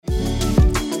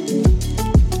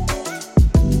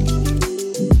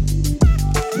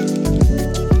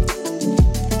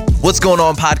What's going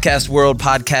on, podcast world,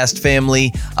 podcast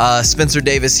family? Spencer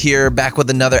Davis here, back with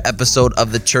another episode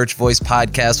of the Church Voice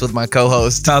podcast with my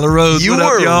co-host Tyler Rose. You what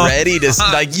up, were y'all? ready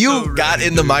to you got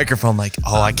in the microphone like,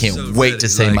 I can't wait to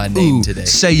say my name today.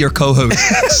 Say your co-host.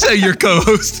 Say your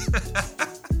co-host.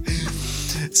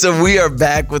 So we are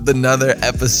back with another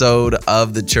episode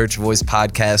of the Church Voice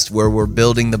podcast, where we're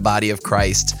building the body of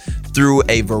Christ through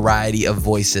a variety of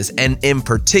voices, and in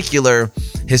particular,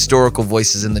 historical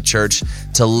voices in the church,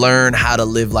 to learn how to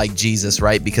live like Jesus,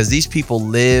 right? Because these people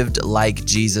lived like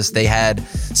Jesus. They had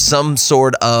some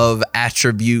sort of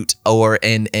attribute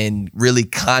and really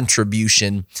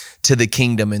contribution to the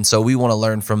kingdom. And so we want to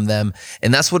learn from them.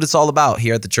 And that's what it's all about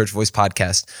here at the Church Voice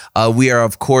podcast. We are,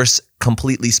 of course,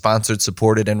 completely sponsored,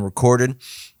 supported, and recorded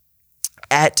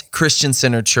at Christian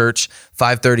Center Church,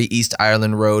 530 East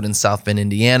Ireland Road in South Bend,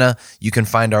 Indiana. You can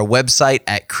find our website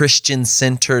at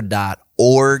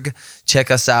christiancenter.org. Check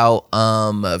us out.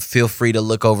 Feel free to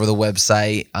look over the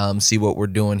website, see what we're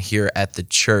doing here at the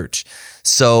church.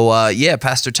 So,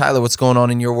 Pastor Tyler, what's going on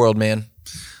in your world, man?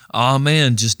 Oh,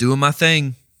 man, just doing my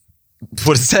thing.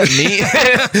 What does that mean?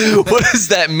 What does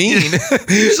that mean?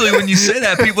 Usually when you say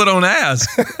that, people don't ask.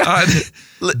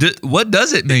 What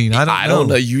does it mean? I don't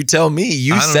know. You tell me.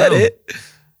 You said it.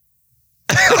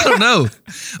 I don't know.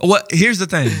 Here's the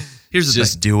thing.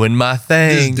 Just doing my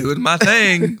thing. Just doing my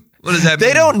thing. What does that mean?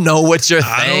 They don't know what your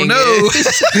thing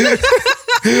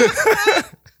is.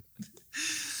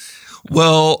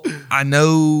 Well, I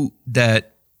know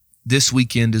that this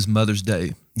weekend is Mother's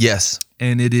Day. Yes.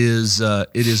 And it is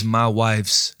my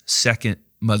wife's second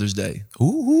Mother's Day.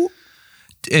 Ooh.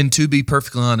 And to be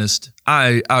perfectly honest,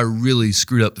 I really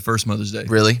screwed up the first Mother's Day.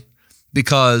 Really?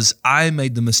 Because I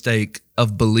made the mistake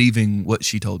of believing what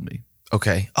she told me.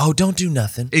 Okay. Oh, don't do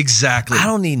nothing. Exactly. I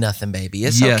don't need nothing, baby.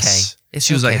 It's okay.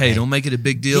 She was like, hey, babe. Don't make it a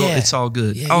big deal. Yeah. It's all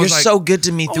good. Yeah, you're so good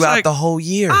to me throughout the whole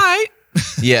year. All right.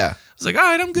 Yeah. I was like, all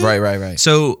right, I'm good. Right.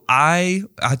 So I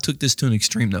took this to an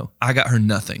extreme, though. I got her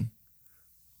nothing.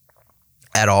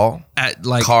 At all? At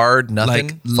like card,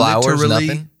 nothing? Like flowers,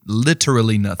 nothing?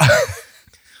 Literally nothing.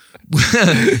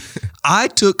 I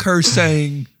took her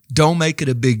saying, don't make it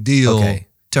a big deal. Okay.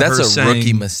 That's a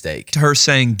rookie mistake. To her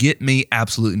saying, get me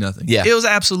absolutely nothing. Yeah. It was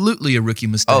absolutely a rookie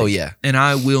mistake. Oh, yeah. And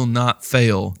I will not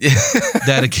fail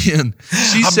that again.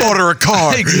 I bought her a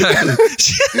car. Exactly.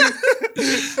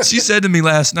 She said to me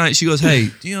last night, she goes, hey,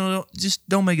 just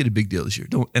don't make it a big deal this year.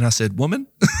 And I said, woman?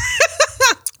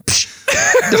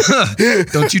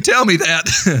 Don't you tell me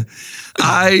that.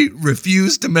 I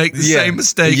refuse to make the same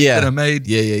mistake that I made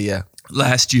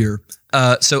last year.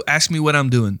 So ask me what I'm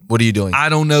doing. What are you doing? I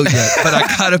don't know yet, but I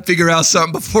got to figure out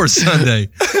something before Sunday.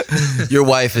 Your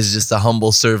wife is just a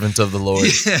humble servant of the Lord.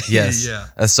 Yes. Yeah.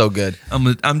 That's so good.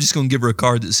 I'm just going to give her a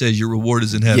card that says your reward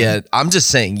is in heaven. Yeah. I'm just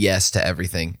saying yes to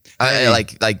everything. I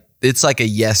like it's like a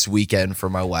yes weekend for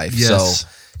my wife. Yes. So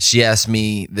she asked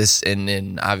me this, and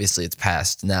then obviously it's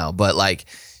past now, but like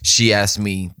she asked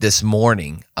me this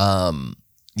morning, I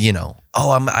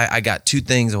got two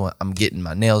things. I'm getting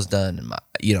my nails done, and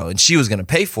and she was gonna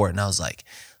pay for it, and I was like,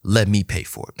 let me pay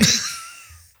for it, babe.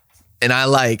 And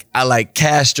I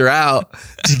cashed her out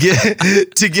to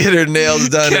get her nails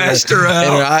done, Cashed her out.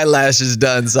 and her eyelashes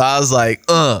done. So I was like,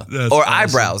 That's or awesome.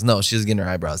 eyebrows. No, she was getting her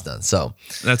eyebrows done. So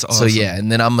That's awesome. So yeah,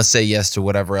 and then I'm gonna say yes to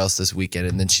whatever else this weekend,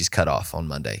 and then she's cut off on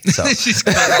Monday. So She's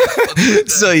cut off.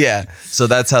 so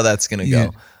that's how that's gonna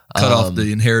go. Cut off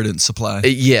the inheritance supply.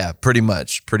 Yeah, pretty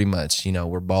much.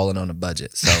 We're balling on a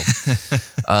budget. So,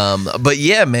 but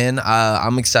yeah, man,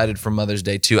 I'm excited for Mother's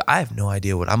Day too. I have no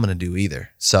idea what I'm gonna do either.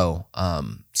 So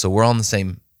we're on the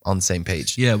same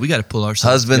page. Yeah, we got to pull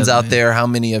ourselves Husbands together, out man. there, how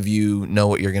many of you know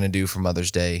what you're gonna do for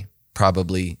Mother's Day?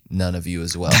 Probably none of you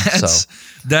as well.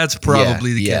 That's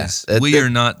probably the yeah. case. We are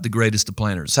not the greatest of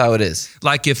planners. That's how it is.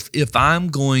 Like if I'm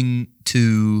going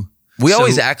to, We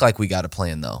always act like we got a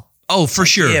plan though. Oh, for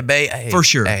sure. Yeah, babe. Hey, for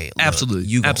sure. Hey, look, absolutely.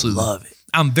 You gonna absolutely love it.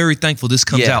 I'm very thankful this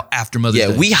comes out after Mother's Day.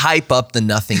 Yeah, we hype up the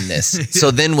nothingness. So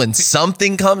then when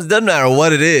something comes, doesn't matter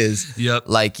what it is. Yep.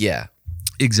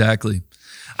 Exactly.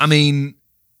 I mean,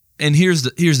 and here's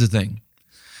the thing.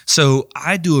 So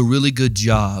I do a really good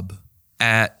job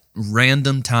at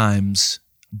random times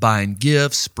buying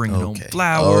gifts, bringing home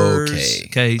flowers.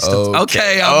 Okay.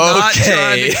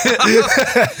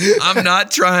 I'm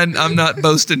not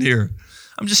boasting here.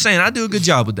 I'm just saying I do a good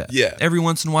job with that. Yeah. Every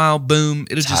once in a while, boom,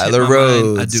 it'll just hit Tyler my Rhodes,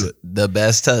 mind. I do it. The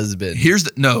best husband. Here's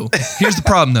the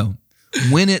problem though.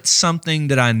 When it's something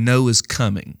that I know is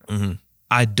coming,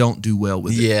 I don't do well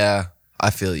with it. Yeah, I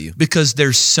feel you. Because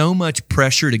there's so much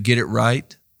pressure to get it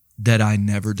right that I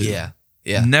never do. Yeah.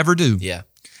 Never do. Yeah.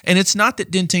 And it's not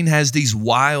that Dentine has these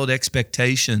wild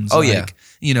expectations. Oh, like, yeah.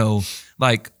 You know,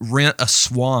 like rent a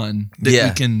swan that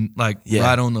we can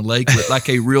ride on the lake with, like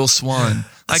a real swan.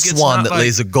 Like a swan that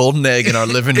lays a golden egg in our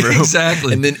living room.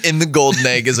 Exactly. And then in the golden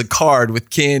egg is a card with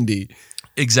candy.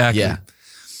 Exactly. Yeah.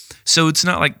 So it's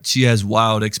not like she has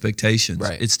wild expectations.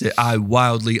 Right. It's that I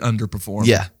wildly underperform.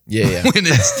 Yeah. when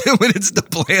it's the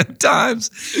planned times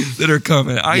that are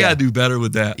coming. I gotta do better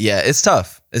with that. Yeah, it's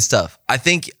tough. It's tough. I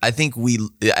think we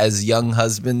as young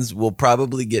husbands will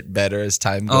probably get better as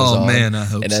time goes on. Oh man, I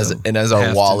hope so. And as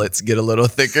our wallets get a little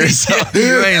thicker. So.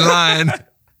 You ain't lying.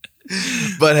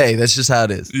 But hey, that's just how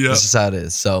it is. Yeah. That's just how it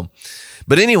is. So,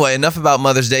 but anyway, enough about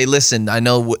Mother's Day. Listen, I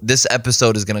know this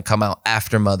episode is going to come out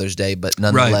after Mother's Day, but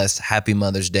nonetheless, happy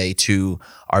Mother's Day to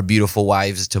our beautiful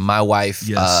wives, to my wife,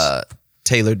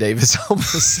 Taylor Davis.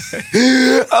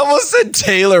 I almost said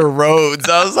Taylor Rhodes.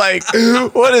 I was like,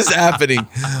 what is happening?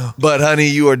 But honey,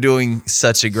 you are doing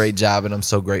such a great job, and I'm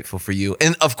so grateful for you.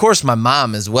 And of course, my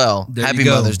mom as well. Happy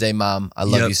Mother's Day, Mom. I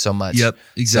love you so much. Yep,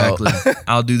 exactly. So.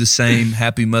 I'll do the same.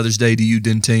 Happy Mother's Day to you,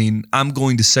 Dentine. I'm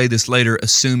going to say this later,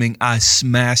 assuming I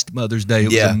smashed Mother's Day.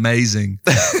 It was amazing.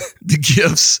 The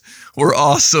gifts were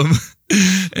awesome.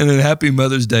 And then happy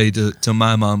Mother's Day to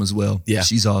my mom as well. Yeah.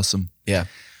 She's awesome. Yeah.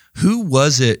 Who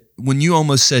was it when you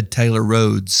almost said Taylor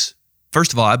Rhodes?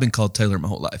 First of all, I've been called Taylor my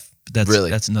whole life. But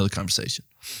that's another conversation.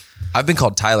 I've been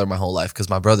called Tyler my whole life because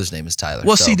my brother's name is Tyler.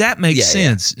 Well, see, that makes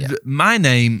sense. Yeah. My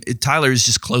name, Tyler, is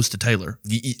just close to Taylor.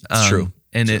 It's true.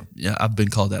 And I've been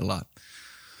called that a lot.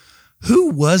 Who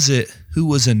was it who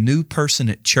was a new person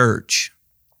at church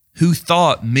who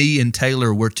thought me and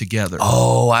Taylor were together?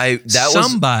 Oh,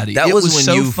 somebody. That was when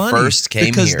so you funny first came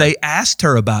because here. they asked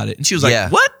her about it, and she was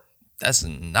like, "What? That's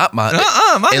not my.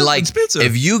 My and like, Spencer.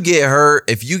 if you get her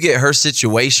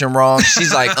situation wrong,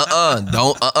 she's like,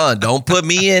 don't put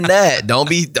me in that. Don't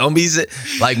be.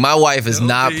 Like my wife is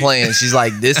not playing. She's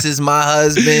like, this is my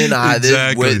husband.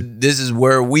 This is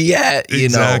where we at. You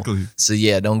know. So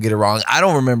yeah, don't get it wrong. I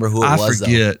don't remember who it was. I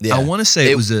forget. Yeah. I want to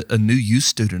say it was a new youth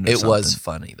student. Or it something. was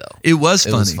funny though. It was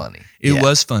funny. It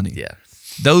was funny. Yeah.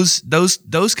 Those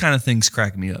kind of things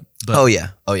crack me up. But, oh yeah.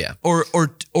 Or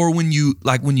when you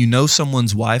know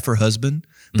someone's wife or husband,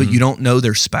 but you don't know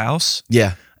their spouse.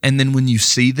 Yeah. And then when you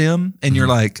see them and you're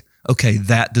like, okay,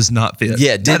 that does not fit.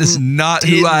 Yeah. That is not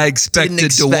who I expected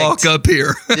to walk up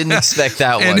here. Didn't expect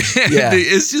that one. Yeah.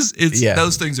 It's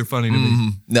those things are funny to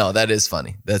me. No, that is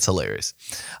funny. That's hilarious.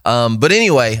 But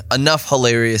anyway, enough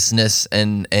hilariousness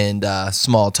and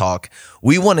small talk.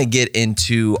 We want to get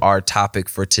into our topic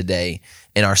for today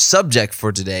and our subject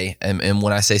for today. And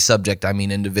when I say subject, I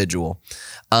mean individual.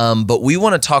 But we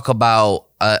want to talk about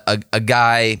a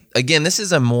guy. Again, this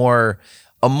is a more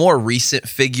recent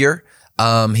figure.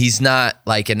 He's not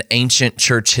like an ancient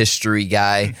church history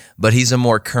guy, but he's a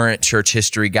more current church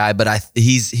history guy. But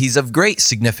he's of great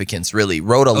significance. Really,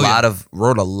 wrote a lot of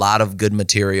good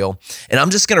material. And I'm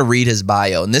just gonna read his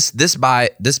bio. And this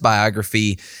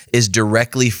biography is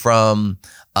directly from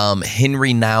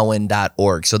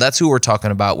henrynouwen.org. So that's who we're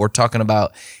talking about. We're talking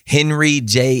about Henry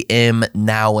J.M.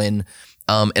 Nouwen.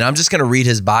 And I'm just gonna read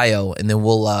his bio, and then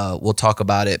we'll talk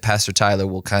about it. Pastor Tyler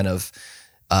will kind of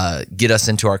get us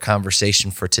into our conversation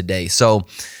for today. So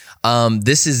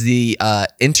this is the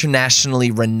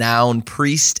internationally renowned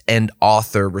priest and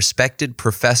author, respected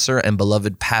professor and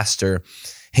beloved pastor,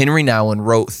 Henry Nouwen,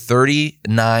 wrote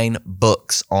 39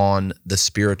 books on the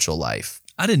spiritual life.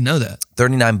 I didn't know that.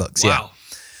 39 books, wow. Yeah.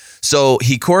 So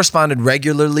he corresponded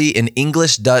regularly in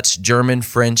English, Dutch, German,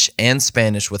 French, and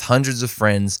Spanish with hundreds of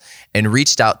friends and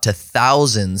reached out to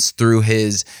thousands through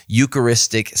his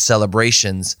Eucharistic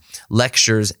celebrations,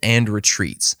 lectures, and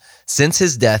retreats. Since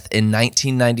his death in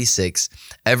 1996,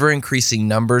 ever-increasing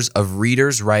numbers of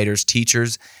readers, writers,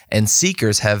 teachers, and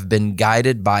seekers have been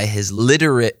guided by his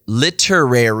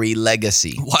literary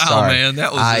legacy. Wow, man,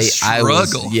 that was a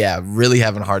struggle. Really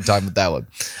having a hard time with that one.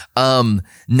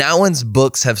 Nouwen's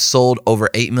books have sold over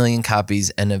 8 million copies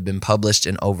and have been published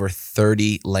in over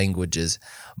 30 languages.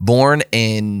 Born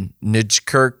in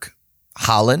Nijkerk,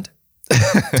 Holland.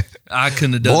 I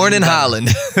couldn't have done Born in better. Holland.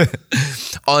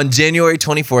 On January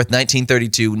 24th,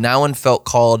 1932, Nouwen felt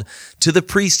called to the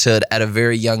priesthood at a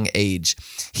very young age.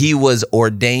 He was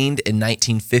ordained in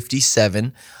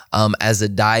 1957 as a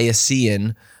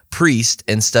diocesan priest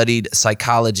and studied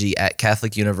psychology at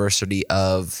Catholic University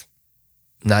of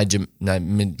it's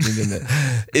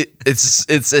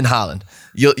in Holland.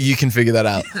 You can figure that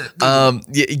out.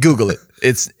 Google it.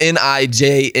 It's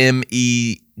Nijmegen.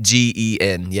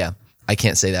 Yeah. I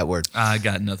can't say that word. I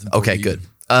got nothing. Okay, good.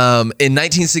 In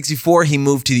 1964, he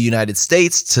moved to the United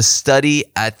States to study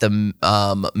at the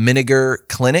Menninger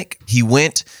Clinic. He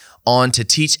went on to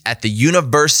teach at the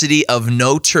University of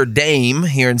Notre Dame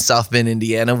here in South Bend,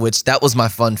 Indiana, which that was my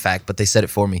fun fact, but they said it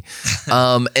for me.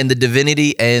 And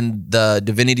the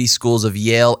divinity schools of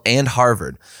Yale and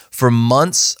Harvard. For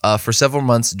several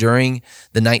months during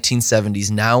the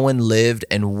 1970s, Nouwen lived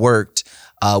and worked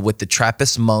with the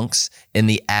Trappist monks in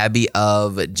the Abbey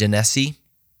of Genesee.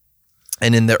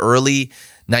 And in the early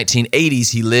 1980s,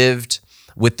 he lived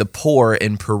with the poor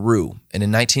in Peru. And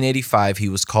in 1985, he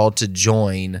was called to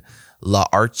join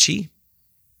L'Arche.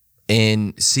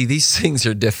 And see, these things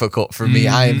are difficult for me.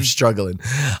 I am struggling.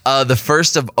 The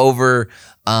first of over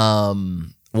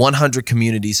 100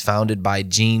 communities founded by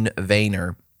Jean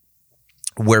Vayner,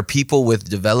 where people with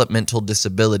developmental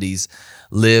disabilities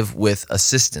live with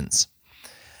assistance.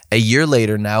 A year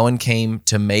later, Nouwen came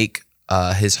to make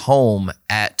his home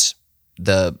at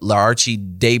the L'Arche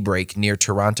Daybreak near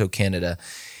Toronto, Canada.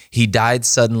 He died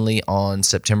suddenly on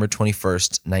September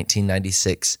 21st,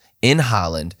 1996 in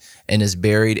Holland and is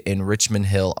buried in Richmond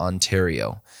Hill,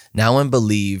 Ontario. Nouwen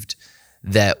believed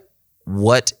that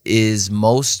what is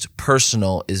most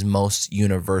personal is most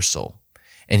universal.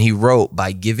 And he wrote,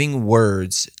 by giving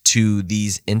words to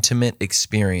these intimate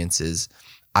experiences,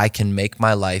 I can make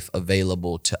my life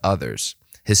available to others.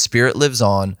 His spirit lives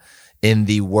on in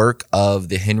the work of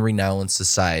the Henry Nouwen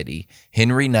Society,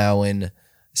 Henry Nouwen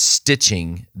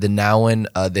Stitching, the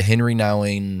Henry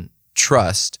Nouwen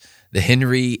Trust, the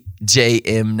Henry J.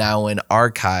 M. Nouwen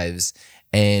Archives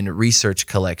and Research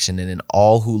Collection, and in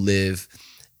all who live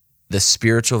the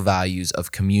spiritual values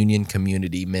of communion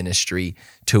community ministry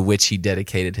to which he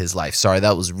dedicated his life. Sorry,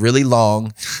 that was really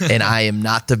long, and I am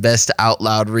not the best out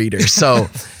loud reader, so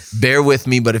bear with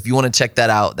me. But if you want to check that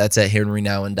out, that's at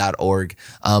henrynouwen.org.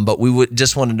 But we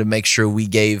just wanted to make sure we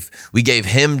gave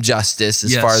him justice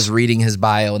as far as reading his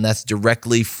bio, and that's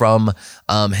directly from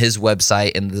his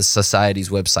website and the society's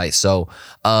website. So,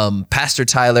 Pastor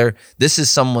Tyler, this is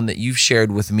someone that you've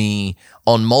shared with me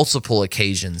on multiple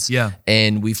occasions. Yeah.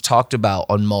 And we've talked about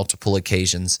on multiple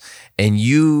occasions. And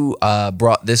you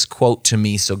brought this quote to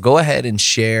me. So go ahead and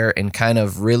share and kind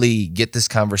of really get this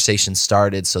conversation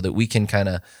started so that we can kind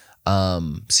of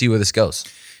see where this goes.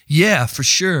 Yeah, for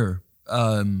sure.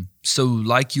 So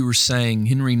like you were saying,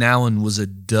 Henry Nouwen was a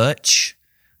Dutch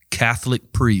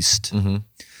Catholic priest,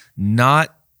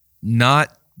 not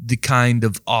the kind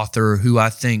of author who I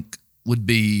think would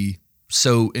be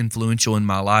so influential in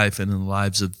my life and in the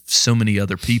lives of so many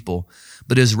other people.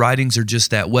 But his writings are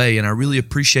just that way. And I really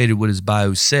appreciated what his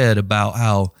bio said about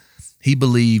how he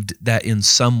believed that in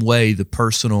some way the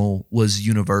personal was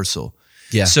universal.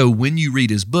 Yeah. So when you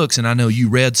read his books, and I know you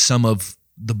read some of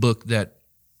the book that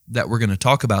we're going to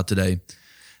talk about today,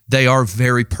 they are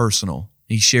very personal.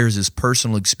 He shares his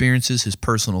personal experiences, his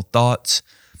personal thoughts,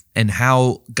 and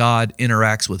how God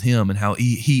interacts with him and how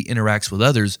he interacts with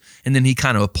others. And then he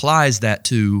kind of applies that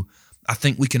to, I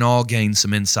think we can all gain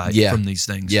some insight from these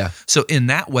things. Yeah. So in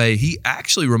that way, he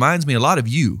actually reminds me a lot of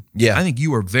you. Yeah. I think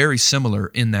you are very similar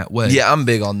in that way. Yeah, I'm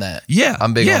big on that. Yeah.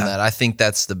 I'm big on that. I think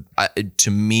that's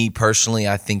to me personally,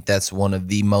 I think that's one of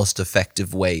the most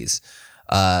effective ways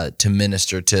to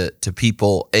minister to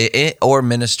people or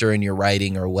minister in your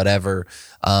writing or whatever,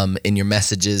 in your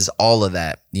messages, all of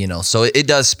that, so it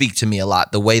does speak to me a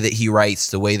lot, the way that he writes,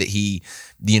 the way that he,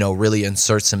 really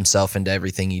inserts himself into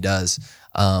everything he does.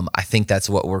 I think that's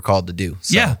what we're called to do.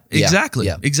 So, yeah, exactly.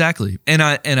 Yeah. Exactly. And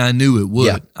I knew it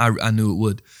would. Yeah. I knew it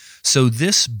would. So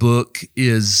this book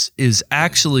is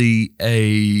actually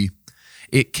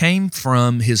it came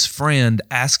from his friend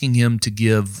asking him to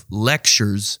give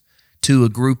lectures to a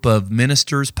group of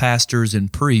ministers, pastors,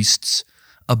 and priests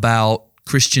about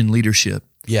Christian leadership.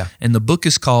 Yeah. And the book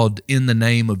is called In the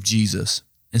Name of Jesus.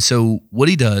 And so what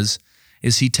he does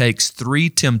is he takes 3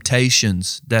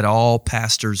 temptations that all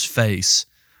pastors face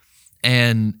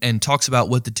and talks about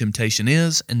what the temptation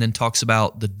is, and then talks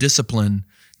about the discipline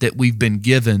that we've been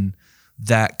given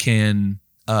that can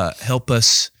help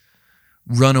us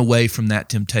run away from that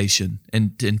temptation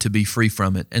and to be free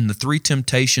from it. And the 3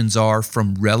 temptations are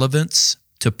from relevance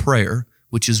to prayer,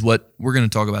 which is what we're going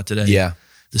to talk about today. Yeah.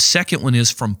 The second one is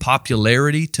from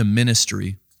popularity to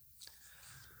ministry.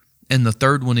 And the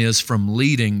third one is from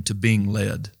leading to being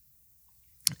led.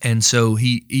 And so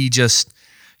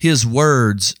his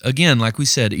words, again, like we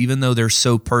said, even though they're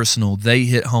so personal, they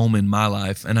hit home in my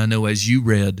life. And I know as you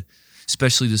read,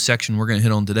 especially the section we're going to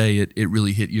hit on today, it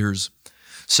really hit yours.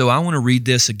 So I want to read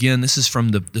this again. This is from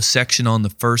the section on the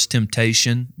first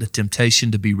temptation, the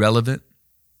temptation to be relevant,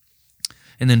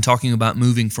 and then talking about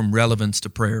moving from relevance to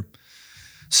prayer.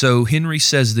 So Henry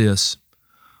says this: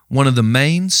 One of the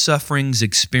main sufferings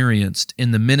experienced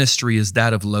in the ministry is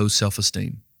that of low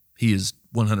self-esteem. He is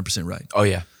 100% right. Oh,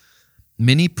 yeah.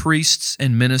 Many priests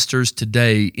and ministers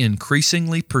today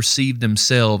increasingly perceive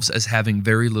themselves as having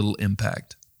very little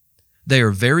impact. They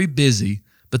are very busy,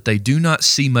 but they do not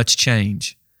see much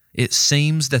change. It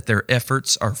seems that their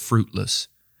efforts are fruitless.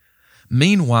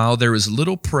 Meanwhile, there is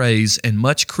little praise and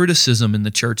much criticism in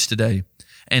the church today.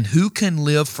 And who can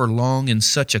live for long in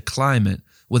such a climate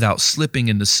without slipping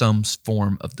into some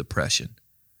form of depression?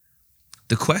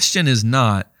 The question is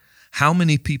not, how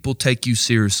many people take you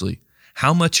seriously?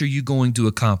 How much are you going to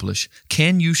accomplish?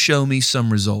 Can you show me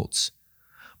some results?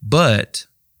 But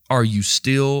are you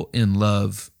still in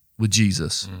love with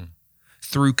Jesus?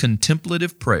 Through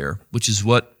contemplative prayer, which is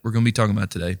what we're going to be talking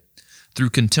about today, through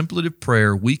contemplative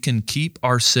prayer, we can keep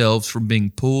ourselves from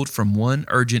being pulled from one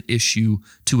urgent issue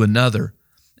to another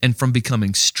and from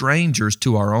becoming strangers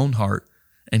to our own heart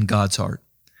and God's heart.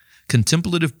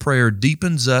 Contemplative prayer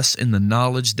deepens us in the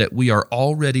knowledge that we are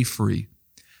already free,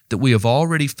 that we have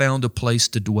already found a place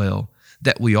to dwell,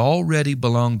 that we already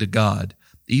belong to God,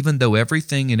 even though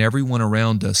everything and everyone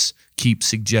around us keeps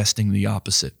suggesting the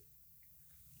opposite.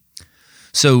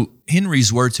 So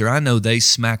Henry's words here, I know they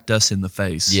smacked us in the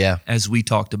face as we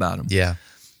talked about them. Yeah.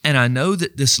 And I know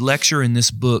that this lecture in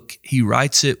this book, he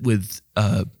writes it with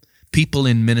people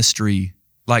in ministry,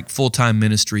 like full-time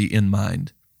ministry in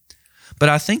mind. But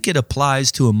I think it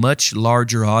applies to a much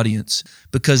larger audience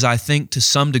because I think to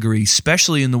some degree,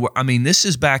 especially in this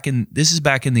is back in the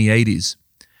 80s.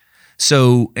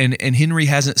 So, and Henry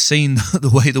hasn't seen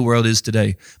the way the world is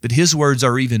today, but his words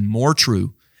are even more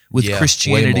true with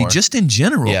Christianity, just in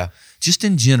general,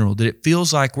 that it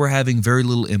feels like we're having very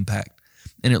little impact.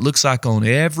 And it looks like on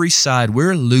every side,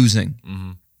 we're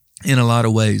losing in a lot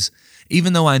of ways.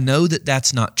 Even though I know that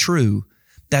that's not true,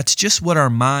 that's just what our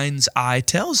mind's eye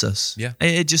tells us. Yeah.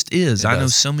 It just is. I know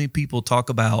so many people talk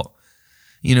about,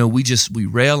 we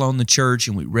rail on the church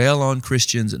and we rail on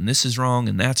Christians and this is wrong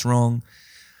and that's wrong.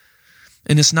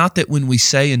 And it's not that when we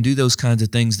say and do those kinds of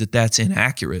things that that's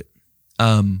inaccurate.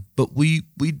 But we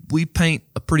paint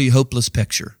a pretty hopeless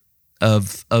picture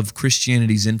of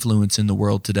Christianity's influence in the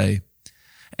world today,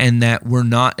 and that we're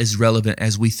not as relevant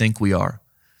as we think we are.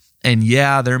 And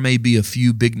yeah, there may be a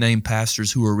few big name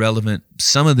pastors who are relevant.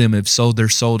 Some of them have sold their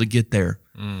soul to get there.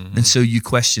 And so you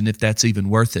question if that's even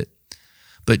worth it.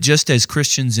 But just as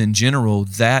Christians in general,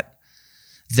 that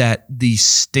the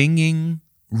stinging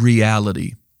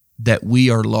reality that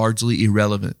we are largely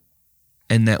irrelevant,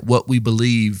 and that what we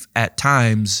believe at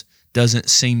times doesn't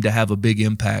seem to have a big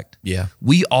impact. Yeah.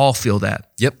 We all feel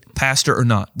that. Yep. Pastor or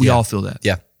not, we all feel that.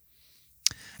 Yeah.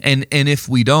 And if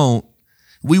we don't,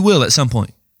 we will at some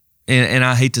point. And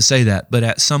I hate to say that, but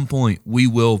at some point we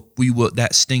will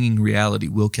that stinging reality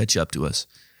will catch up to us.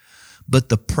 But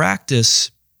the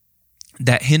practice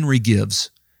that Henry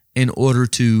gives in order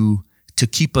to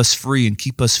keep us free and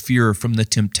keep us free from the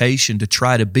temptation to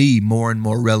try to be more and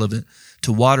more relevant,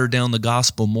 to water down the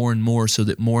gospel more and more so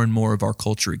that more and more of our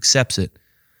culture accepts it.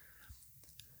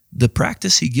 The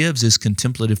practice he gives is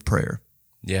contemplative prayer.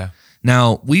 Yeah.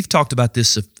 Now, we've talked about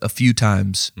this a few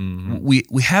times. We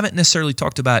haven't necessarily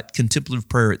talked about contemplative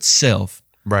prayer itself.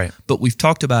 Right. But we've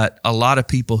talked about a lot of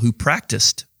people who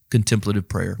practiced contemplative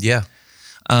prayer. Yeah.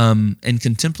 And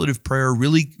contemplative prayer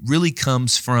really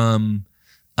comes from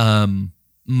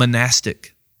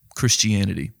monastic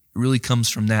Christianity. It really comes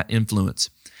from that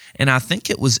influence. And I think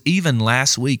it was even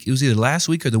last week, it was either last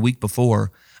week or the week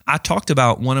before, I talked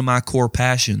about one of my core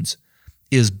passions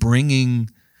is bringing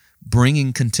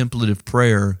contemplative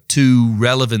prayer to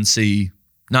relevancy,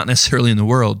 not necessarily in the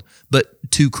world,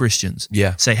 but to Christians.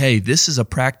 Yeah. Say, hey, this is a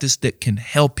practice that can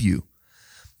help you.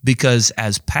 Because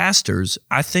as pastors,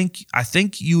 I think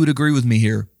you would agree with me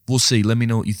here. We'll see. Let me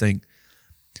know what you think.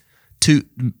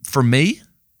 For me,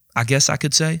 I guess I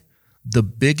could say, the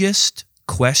biggest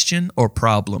question or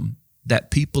problem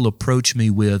that people approach me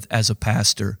with as a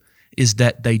pastor is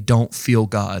that they don't feel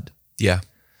God. Yeah.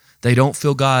 They don't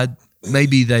feel God.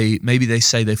 Maybe they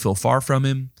say they feel far from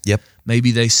him. Yep.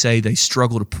 Maybe they say they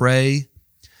struggle to pray.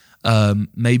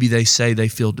 Maybe they say they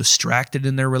feel distracted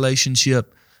in their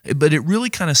relationship. But it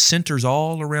really kind of centers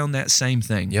all around that same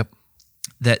thing. Yep.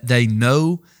 That they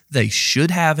know they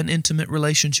should have an intimate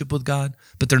relationship with God,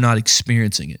 but they're not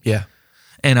experiencing it. Yeah.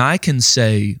 And I can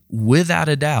say, without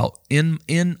a doubt, in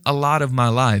a lot of my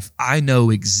life, I know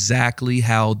exactly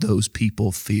how those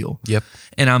people feel. Yep.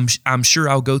 And I'm sure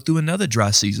I'll go through another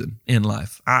dry season in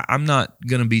life. I'm not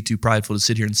going to be too prideful to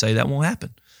sit here and say that won't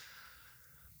happen.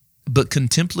 But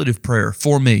contemplative prayer,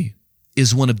 for me,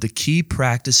 is one of the key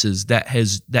practices that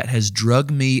has drug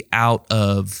me out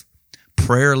of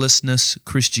prayerlessness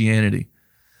Christianity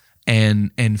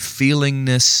and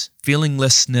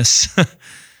feelinglessness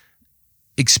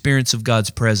experience of God's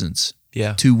presence.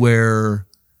 Yeah. To where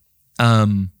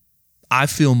I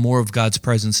feel more of God's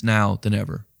presence now than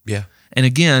ever. Yeah. And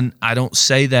again, I don't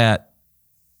say that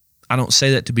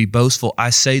to be boastful.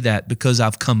 I say that because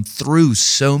I've come through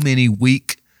so many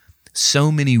weak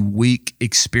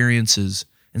experiences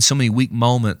and so many weak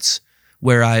moments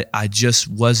where I just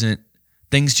wasn't,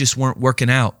 things just weren't working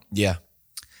out. Yeah.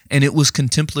 And it was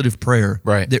contemplative prayer.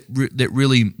 Right. That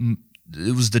really,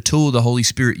 it was the tool the Holy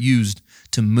Spirit used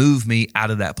to move me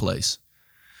out of that place.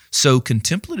 So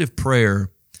contemplative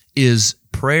prayer is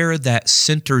prayer that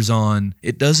centers on,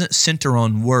 it doesn't center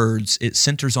on words, it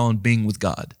centers on being with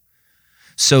God.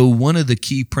 So one of the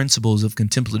key principles of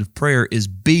contemplative prayer is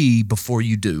be before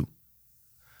you do.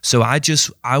 So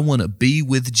I want to be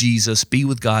with Jesus, be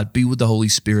with God, be with the Holy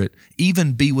Spirit,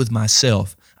 even be with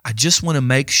myself. I just want to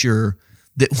make sure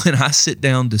that when I sit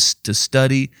down to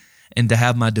study and to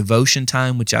have my devotion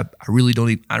time, which I really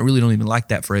don't even like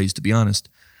that phrase, to be honest.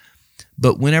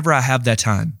 But whenever I have that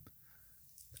time,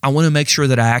 I want to make sure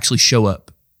that I actually show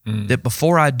up. That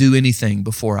before I do anything,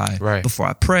 before I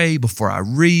pray, before I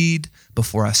read,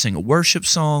 before I sing a worship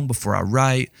song, before I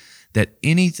write,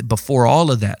 before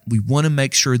all of that, we want to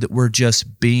make sure that we're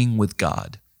just being with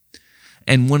God.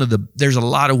 And there's a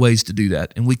lot of ways to do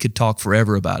that, and we could talk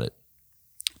forever about it.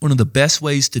 One of the best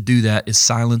ways to do that is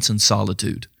silence and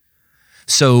solitude.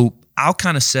 So I'll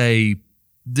kind of say,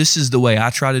 this is the way I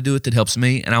try to do it that helps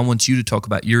me, and I want you to talk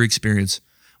about your experience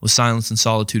with silence and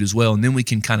solitude as well, and then we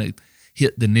can kind of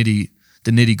hit the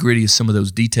nitty gritty of some of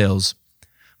those details.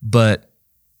 But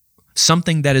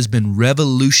something that has been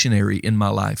revolutionary in my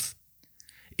life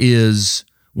is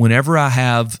whenever I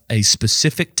have a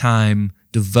specific time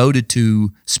devoted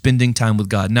to spending time with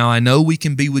God. Now, I know we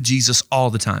can be with Jesus all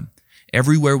the time.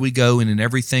 Everywhere we go and in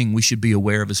everything, we should be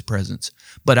aware of his presence.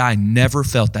 But I never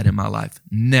felt that in my life.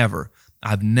 Never.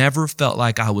 I've never felt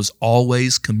like I was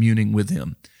always communing with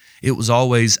him. It was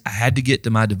always, I had to get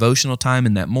to my devotional time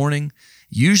in that morning.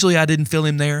 Usually I didn't feel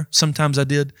him there. Sometimes I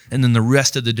did. And then the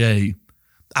rest of the day,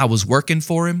 I was working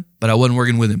for him, but I wasn't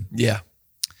working with him. Yeah.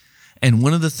 And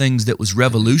one of the things that was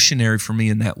revolutionary for me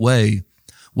in that way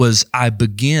was I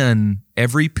begin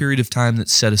every period of time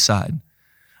that's set aside.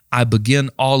 I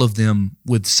begin all of them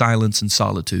with silence and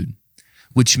solitude,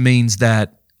 which means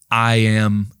that I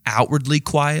am outwardly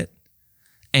quiet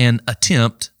and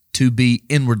attempt to be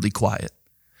inwardly quiet.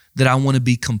 That I want to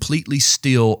be completely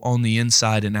still on the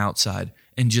inside and outside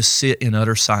and just sit in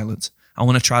utter silence. I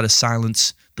want to try to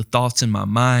silence the thoughts in my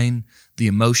mind, the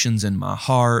emotions in my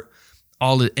heart,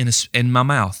 all in my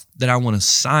mouth. That I want to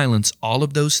silence all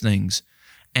of those things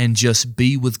and just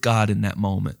be with God in that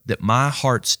moment. That my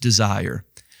heart's desire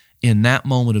in that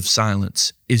moment of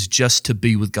silence is just to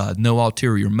be with God. No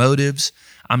ulterior motives.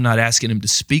 I'm not asking him to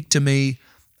speak to me.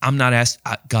 I'm not asking,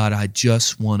 God, I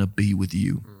just want to be with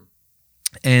you.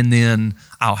 And then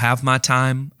I'll have my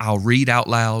time, I'll read out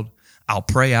loud, I'll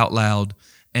pray out loud,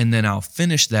 and then I'll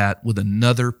finish that with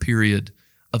another period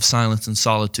of silence and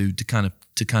solitude to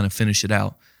kind of finish it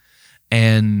out.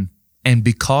 And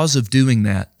because of doing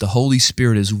that, the Holy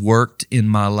Spirit has worked in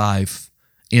my life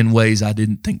in ways I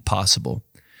didn't think possible,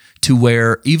 to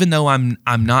where even though I'm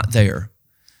not there,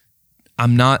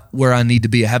 I'm not where I need to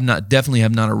be. Definitely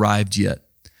have not arrived yet.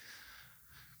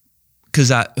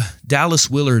 Because Dallas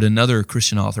Willard, another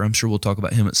Christian author, I'm sure we'll talk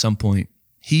about him at some point,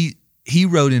 he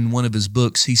wrote in one of his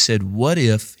books, he said, what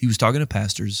if, he was talking to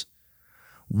pastors,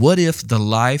 what if the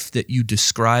life that you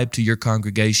described to your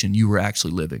congregation you were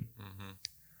actually living? Mm-hmm.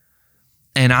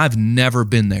 And I've never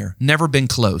been there, never been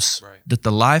close. Right. That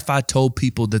the life I told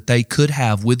people that they could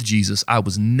have with Jesus, I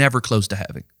was never close to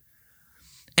having.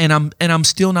 And I'm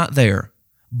still not there,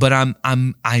 but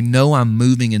I know I'm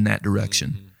moving in that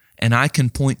direction. Mm-hmm. And I can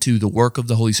point to the work of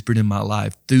the Holy Spirit in my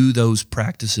life through those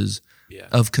practices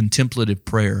of contemplative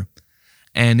prayer.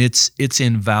 And it's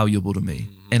invaluable to me.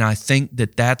 Mm-hmm. And I think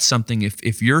that that's something,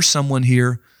 if you're someone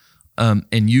here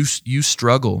and you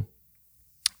struggle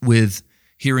with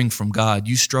hearing from God,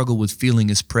 you struggle with feeling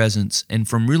his presence, and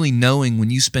from really knowing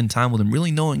when you spend time with him, really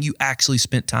knowing you actually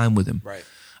spent time with him. Right.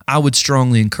 I would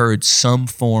strongly encourage some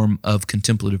form of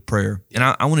contemplative prayer. And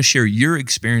I want to share your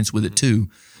experience with it too,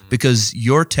 because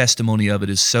your testimony of it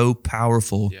is so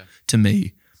powerful to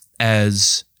me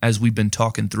as we've been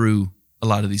talking through a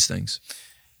lot of these things.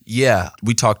 Yeah,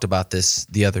 we talked about this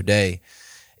the other day,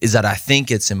 is that I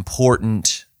think it's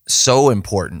important, so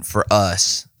important for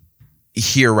us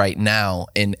here right now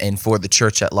and for the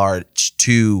church at large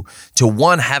to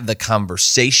one, have the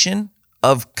conversation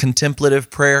of contemplative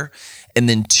prayer, and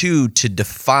then 2, to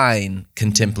define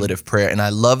contemplative prayer. And I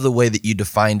love the way that you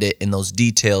defined it in those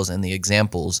details and the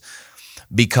examples,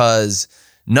 because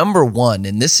number one,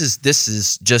 and this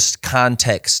is just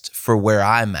context for where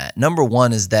I'm at. Number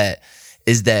one is that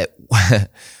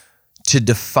to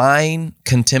define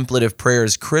contemplative prayer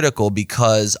is critical,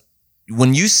 because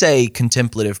when you say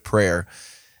contemplative prayer,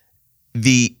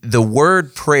 the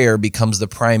word prayer becomes the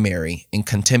primary and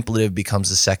contemplative becomes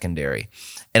the secondary.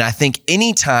 And I think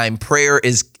anytime prayer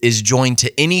is joined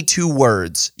to any 2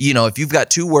 words, if you've got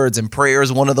 2 words and prayer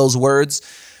is one of those words,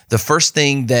 the first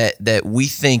thing that we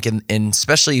think, and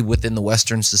especially within the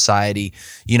Western society,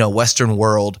 Western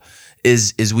world,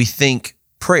 is we think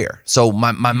prayer. So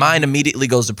my mind immediately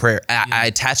goes to prayer. I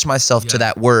attach myself to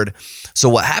that word. So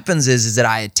what happens is that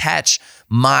I attach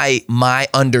my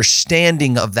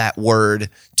understanding of that word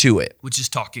to it, which is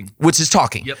talking.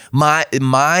 Yep.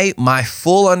 My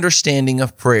full understanding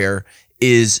of prayer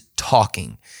is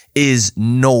talking, is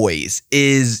noise,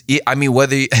 there's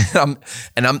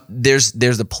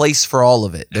a place for all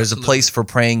of it. There's Absolutely. A place for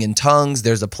praying in tongues.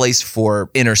 There's a place for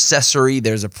intercessory.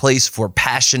 There's a place for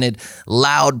passionate,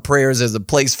 loud prayers. There's a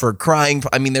place for crying.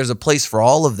 There's a place for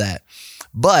all of that.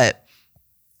 But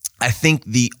I think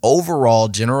the overall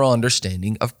general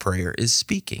understanding of prayer is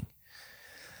speaking.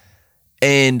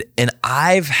 And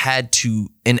I've had to,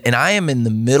 and I am in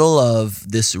the middle of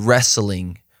this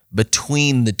wrestling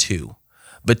between the 2,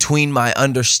 between my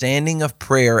understanding of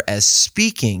prayer as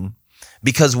speaking,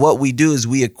 because what we do is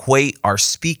we equate our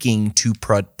speaking to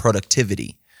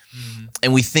productivity. Mm-hmm.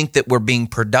 And we think that we're being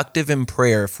productive in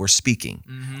prayer if we're speaking,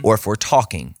 or if we're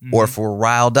talking, or if we're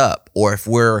riled up, or if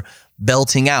we're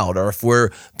belting out, or if we're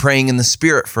praying in the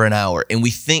Spirit for an hour. And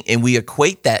we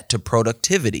equate that to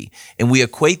productivity. And we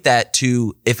equate that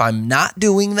to, if I'm not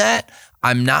doing that,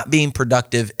 I'm not being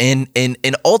productive, and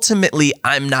ultimately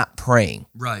I'm not praying.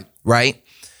 Right?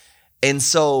 And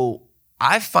so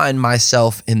I find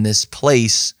myself in this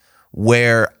place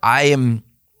where I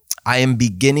am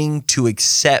beginning to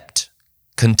accept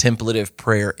contemplative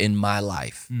prayer in my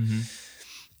life. Mm-hmm.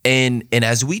 And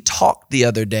as we talked the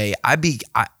other day, I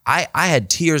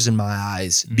had tears in my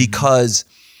eyes, because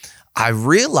I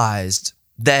realized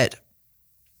that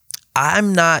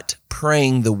I'm not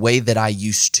praying the way that I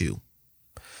used to,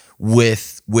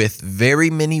 with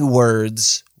very many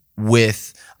words, and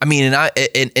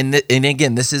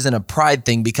again, this isn't a pride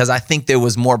thing, because I think there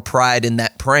was more pride in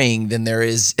that praying than there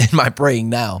is in my praying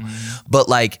now. But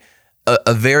like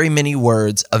a very many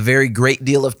words, a very great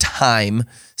deal of time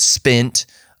spent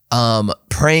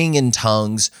praying in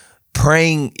tongues,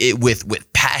 praying it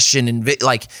with passion and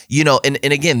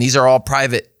and again, these are all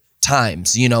private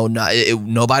times,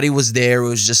 nobody was there. It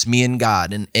was just me and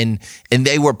God, and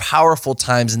they were powerful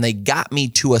times, and they got me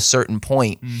to a certain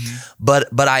point. But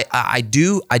I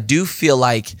do feel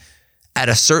like at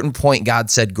a certain point, God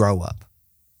said, grow up.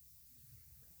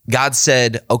 God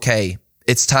said, okay,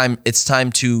 it's time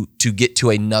to get to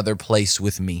another place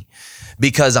with me.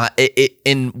 Because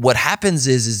and what happens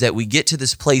is that we get to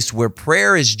this place where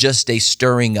prayer is just a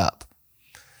stirring up.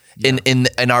 Yeah.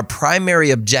 And our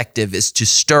primary objective is to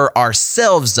stir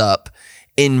ourselves up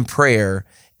in prayer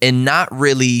and not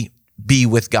really be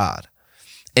with God.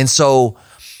 And so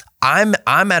I'm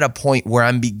at a point where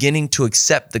I'm beginning to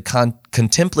accept the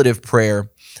contemplative prayer,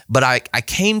 but I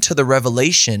came to the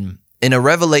revelation, and a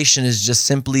revelation is just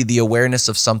simply the awareness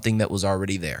of something that was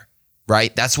already there.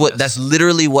 Right? That's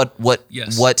literally what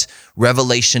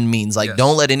revelation means. Like,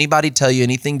 don't let anybody tell you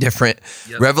anything different.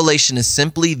 Yep. Revelation is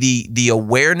simply the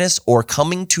awareness or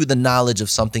coming to the knowledge of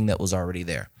something that was already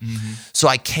there. Mm-hmm. So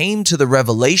I came to the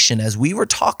revelation as we were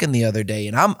talking the other day,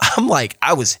 and I'm like,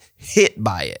 I was hit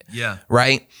by it. Yeah.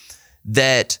 Right?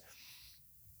 That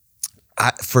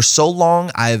for so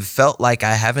long I've felt like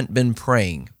I haven't been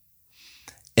praying.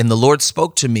 And the Lord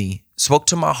spoke to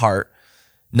my heart.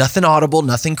 Nothing audible,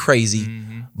 nothing crazy,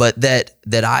 but that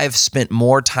I've spent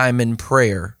more time in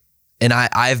prayer, and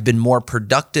I've been more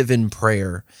productive in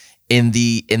prayer in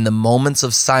the moments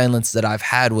of silence that I've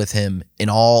had with Him, in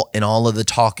all of the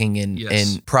talking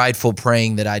and prideful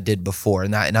praying that I did before.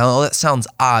 And I know that sounds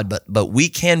odd, but we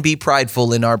can be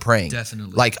prideful in our praying.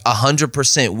 Definitely. Like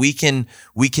 100%,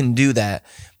 we can do that.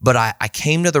 But I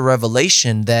came to the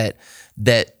revelation that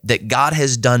God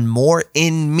has done more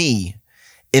in me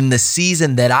in the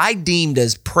season that I deemed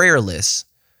as prayerless,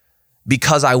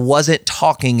 because I wasn't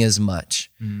talking as much.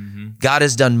 Mm-hmm. God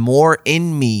has done more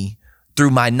in me through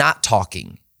my not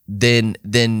talking than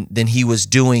He was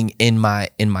doing in my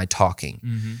talking.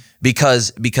 Mm-hmm.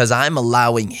 Because I'm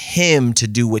allowing Him to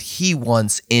do what He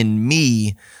wants in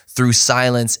me through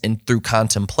silence and through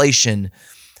contemplation,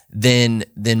 than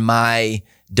my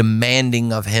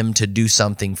demanding of him to do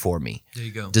something for me. There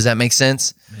you go. Does that make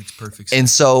sense? Makes perfect sense. And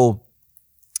so,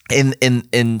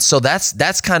 and so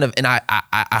that's kind of, and I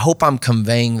hope I'm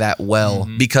conveying that well,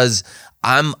 because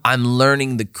I'm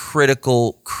learning the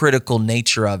critical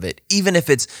nature of it. Even if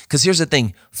it's, because here's the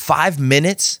thing, 5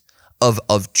 minutes of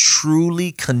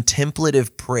truly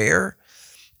contemplative prayer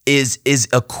is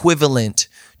equivalent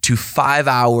to 5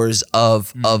 hours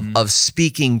of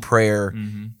speaking prayer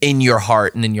in your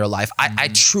heart and in your life. I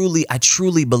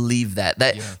truly believe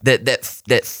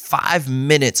that 5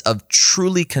 minutes of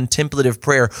truly contemplative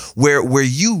prayer where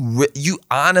you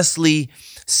honestly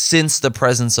sense the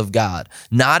presence of God,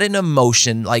 not an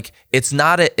emotion, like it's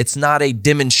not a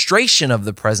demonstration of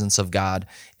the presence of God.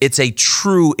 It's a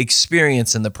true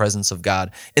experience in the presence of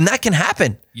God. And that can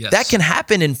happen. Yes. That can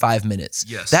happen in 5 minutes.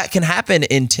 Yes. That can happen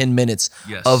in 10 minutes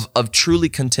Yes. of truly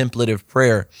contemplative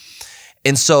prayer.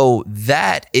 And so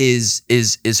that is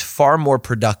far more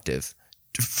productive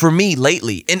for me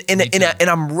lately. And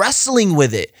I'm wrestling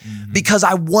with it because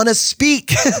I want to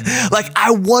speak. Like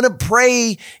I want to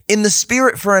pray in the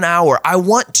spirit for an hour. I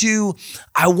want to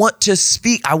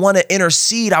speak. I want to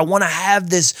intercede. I want to have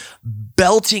this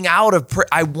belting out of prayer.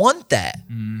 I want that.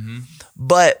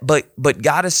 But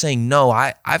God is saying, no,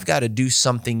 I've got to do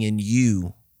something in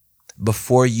you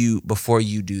before you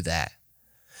do that.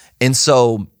 And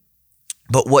so,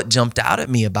 but what jumped out at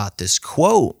me about this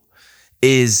quote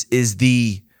is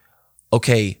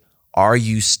okay, are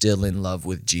you still in love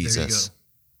with Jesus?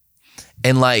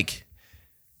 And like,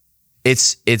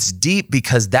 it's deep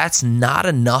because that's not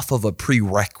enough of a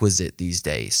prerequisite these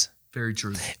days. Very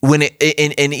true. When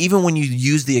and even when you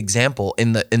use the example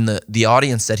in the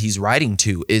audience that he's writing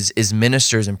to is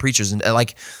ministers and preachers, and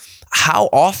like, how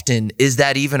often is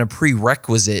that even a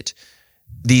prerequisite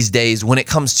these days when it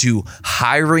comes to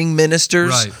hiring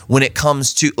ministers? Right. When it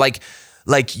comes to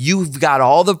like you've got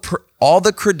all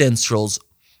the credentials,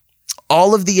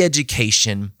 all of the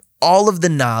education, all of the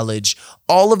knowledge,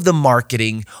 all of the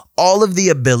marketing, all of the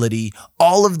ability,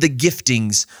 all of the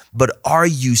giftings, but are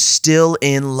you still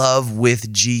in love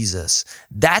with Jesus?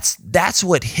 That's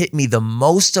what hit me the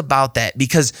most about that,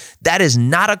 because that is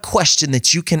not a question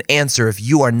that you can answer if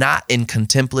you are not in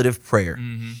contemplative prayer.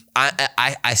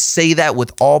 I say that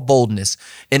with all boldness,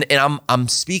 and I'm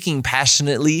speaking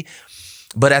passionately,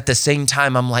 but at the same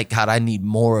time, I'm like, God, I need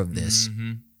more of this.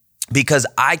 Because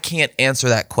I can't answer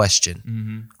that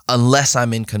question unless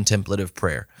I'm in contemplative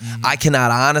prayer. I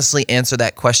cannot honestly answer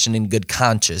that question in good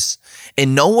conscience,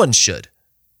 and no one should.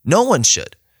 No one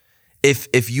should.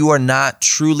 If you are not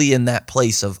truly in that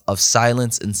place of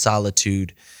silence and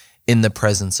solitude in the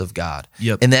presence of God.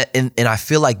 Yep. And I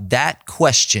feel like that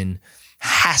question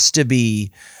has to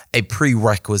be a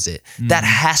prerequisite. That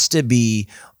has to be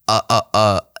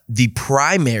the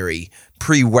primary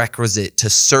prerequisite to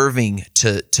serving,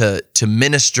 to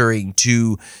ministering,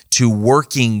 to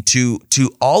working, to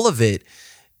all of it.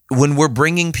 When we're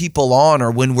bringing people on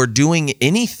or when we're doing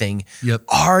anything,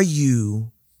 Are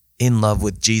you in love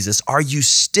with Jesus? Are you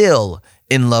still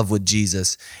in love with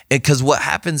Jesus? Because what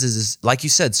happens is, like you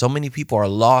said, so many people are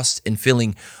lost and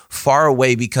feeling far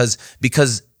away because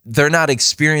they're not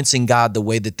experiencing God the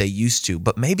way that they used to.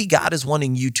 But maybe God is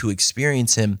wanting you to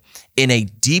experience him in a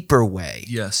deeper way.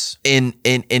 Yes. In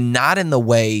not in the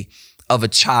way of a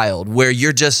child where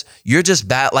you're just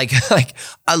bad. Like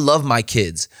I love my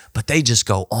kids, but they just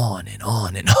go on and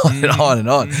on and on and on and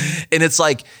on. And it's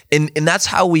like, and that's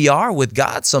how we are with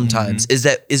God sometimes, is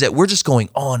that we're just going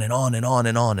on and on and on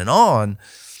and on and on.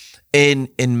 And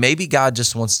maybe God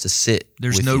just wants to sit.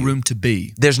 There's no room to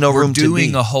be. There's no room to be. We're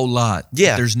doing a whole lot.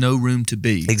 Yeah. There's no room to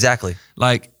be. Exactly.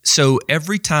 Like, so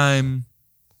every time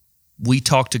we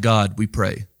talk to God, we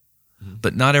pray.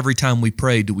 But not every time we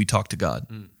pray do we talk to God.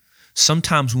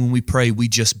 Sometimes when we pray, we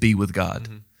just be with God.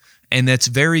 And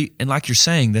and like you're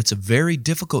saying, that's a very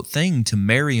difficult thing to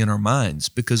marry in our minds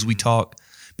because we talk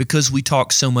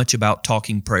so much about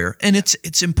talking prayer. And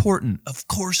it's important. Of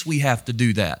course we have to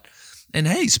do that. And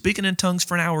hey, speaking in tongues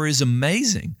for an hour is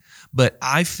amazing. But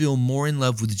I feel more in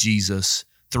love with Jesus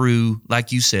through,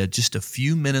 like you said, just a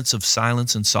few minutes of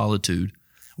silence and solitude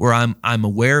where I'm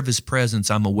aware of his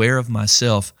presence. I'm aware of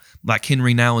myself. Like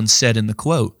Henry Nouwen said in the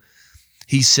quote,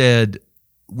 he said,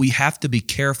 we have to be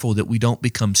careful that we don't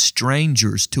become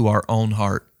strangers to our own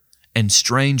heart and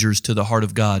strangers to the heart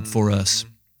of God for us.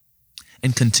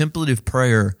 And contemplative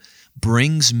prayer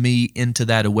brings me into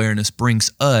that awareness,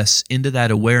 brings us into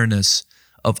that awareness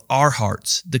of our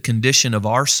hearts, the condition of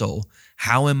our soul.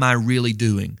 How am I really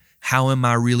doing? How am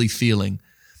I really feeling?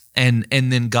 And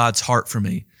then God's heart for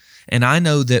me. And I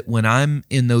know that when I'm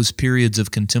in those periods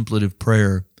of contemplative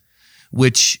prayer,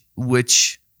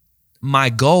 which my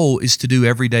goal is to do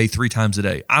every day 3 times a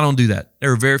day. I don't do that.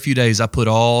 There are very few days I put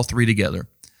all 3 together.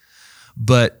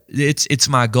 But it's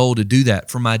my goal to do that,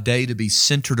 for my day to be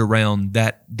centered around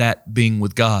that being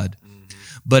with God.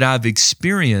 But I've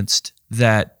experienced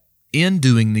that in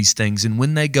doing these things, and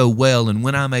when they go well, and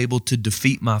when I'm able to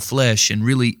defeat my flesh and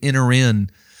really enter in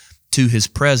to his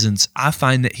presence, I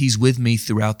find that he's with me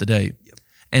throughout the day. Yep.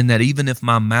 And that even if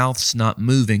my mouth's not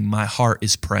moving, my heart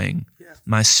is praying. Yeah.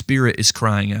 My spirit is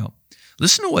crying out.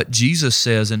 Listen to what Jesus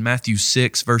says in Matthew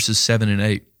 6, verses 7 and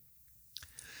 8.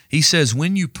 He says,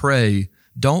 when you pray,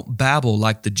 don't babble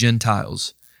like the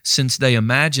Gentiles, since they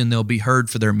imagine they'll be heard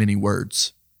for their many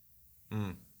words.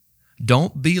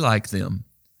 Don't be like them,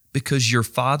 because your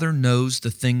Father knows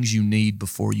the things you need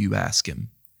before you ask him.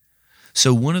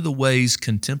 So one of the ways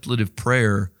contemplative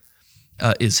prayer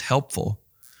is helpful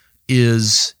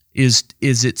is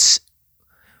it's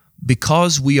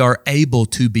because we are able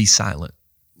to be silent.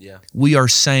 Yeah. We are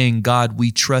saying, God,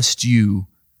 we trust you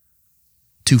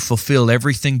to fulfill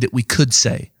everything that we could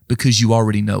say because you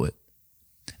already know it.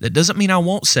 That doesn't mean I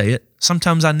won't say it.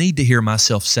 Sometimes I need to hear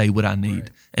myself say what I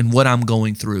need and what I'm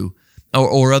going through,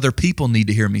 or other people need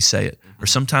to hear me say it. Or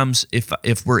sometimes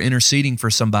if we're interceding for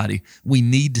somebody, we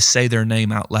need to say their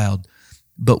name out loud.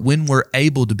 But when we're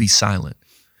able to be silent,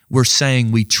 we're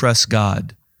saying we trust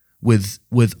God with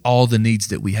all the needs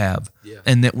that we have. Yeah.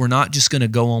 And that we're not just going to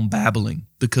go on babbling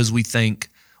because we think,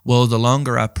 well, the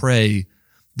longer I pray,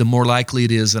 the more likely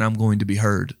it is that I'm going to be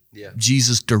heard. Yeah.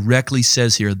 Jesus directly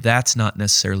says here that's not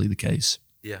necessarily the case.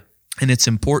 Yeah. And it's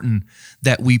important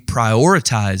that we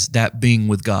prioritize that being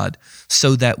with God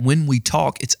so that when we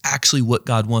talk, it's actually what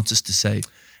God wants us to say.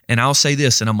 And I'll say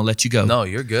this, and I'm going to let you go. No,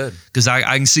 you're good. Because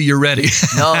I can see you're ready.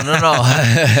 No.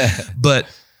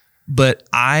 But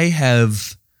I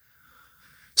have...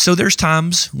 So there's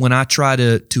times when I try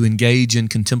to engage in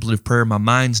contemplative prayer, my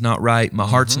mind's not right, my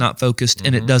heart's not focused,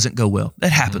 and it doesn't go well.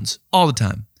 That happens all the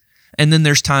time. And then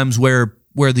there's times where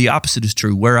the opposite is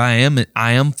true, where I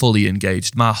am fully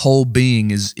engaged. My whole being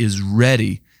is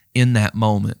ready in that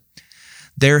moment.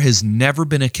 There has never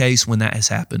been a case when that has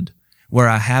happened where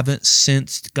I haven't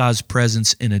sensed God's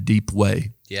presence in a deep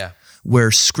way. Yeah. Where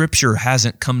scripture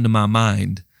hasn't come to my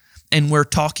mind, and where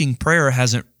talking prayer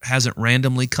hasn't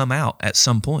randomly come out at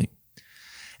some point,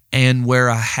 and where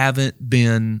I haven't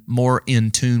been more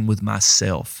in tune with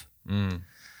myself.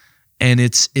 And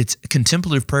it's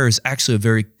contemplative prayer is actually a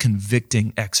very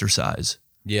convicting exercise.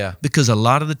 Yeah. Because a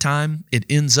lot of the time it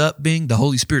ends up being the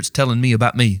Holy Spirit's telling me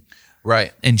about me.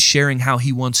 Right. And sharing how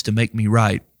he wants to make me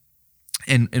right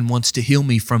and wants to heal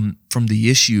me from the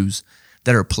issues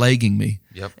that are plaguing me.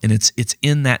 Yep. And it's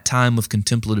in that time of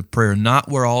contemplative prayer, not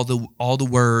where all the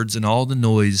words and all the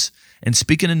noise. And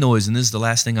speaking of noise, and this is the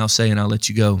last thing I'll say and I'll let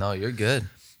you go. No, you're good.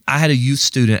 I had a youth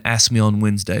student ask me on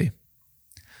Wednesday.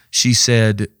 She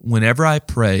said, whenever I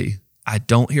pray, I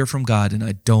don't hear from God and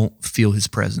I don't feel his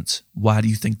presence. Why do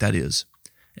you think that is?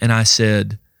 And I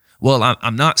said, well,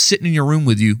 I'm not sitting in your room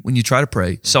with you when you try to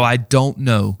pray, so I don't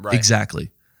know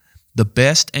exactly. The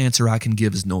best answer I can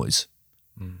give is noise.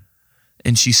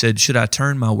 And she said, should I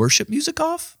turn my worship music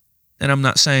off? And I'm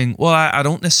not saying, well, I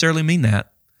don't necessarily mean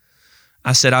that.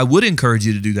 I said, I would encourage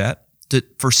you to do that,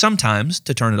 for sometimes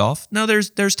to turn it off. No,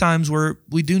 there's times where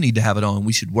we do need to have it on.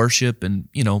 We should worship and,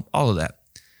 all of that.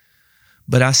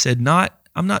 But I said,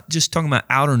 I'm not just talking about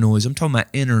outer noise. I'm talking about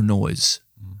inner noise.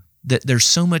 That there's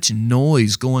so much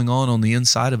noise going on the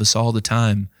inside of us all the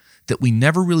time that we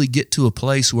never really get to a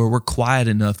place where we're quiet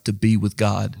enough to be with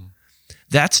God.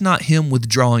 That's not him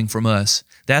withdrawing from us.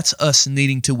 That's us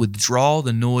needing to withdraw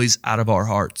the noise out of our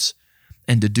hearts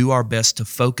and to do our best to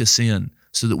focus in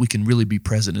so that we can really be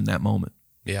present in that moment.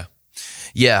 Yeah.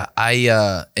 Yeah.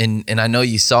 And I know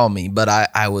you saw me, but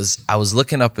I was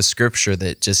looking up a scripture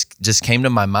that just came to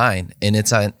my mind, and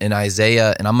it's in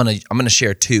Isaiah, and I'm going to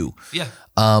share 2. Yeah.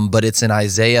 But it's in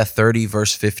Isaiah 30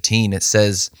 verse 15. It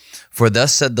says, for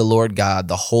thus said the Lord God,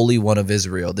 the Holy One of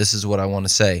Israel. This is what I want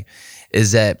to say,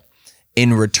 is that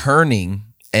in returning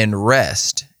and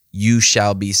rest, you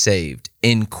shall be saved.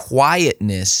 In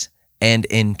quietness and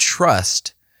in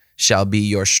trust shall be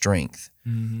your strength.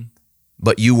 Mm-hmm.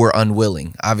 But you were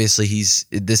unwilling. Obviously,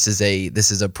 this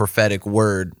is a prophetic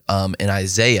word in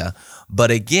Isaiah. But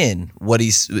again,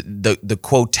 the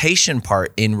quotation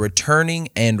part, in returning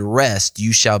and rest,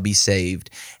 you shall be saved.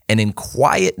 And in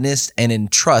quietness and in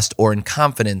trust, or in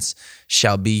confidence,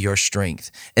 shall be your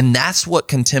strength. And that's what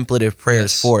contemplative prayer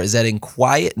is for, is that in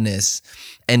quietness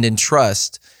and in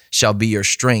trust shall be your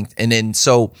strength. And then,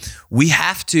 so we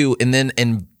have to, and then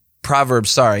in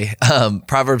Proverbs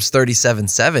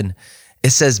 37:7, it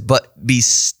says, but be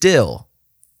still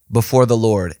before the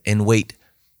Lord and wait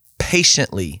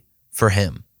patiently for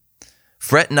him.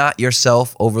 Fret not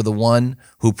yourself over the one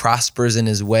who prospers in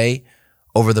his way,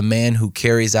 over the man who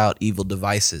carries out evil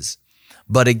devices.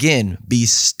 But again, be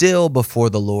still before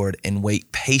the Lord and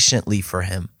wait patiently for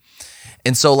him.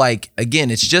 And so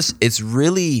again, it's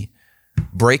really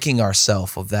breaking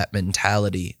ourselves of that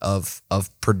mentality of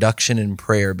production and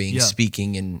prayer being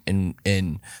speaking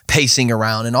and pacing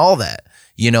around and all that.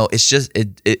 It's just,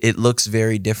 it looks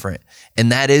very different.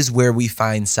 And that is where we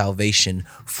find salvation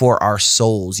for our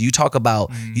souls. You talk about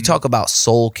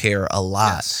soul care a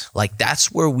lot. Yes.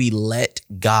 That's where we let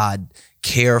God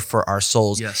care for our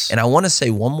souls. Yes. And I want to say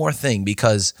one more thing,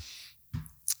 because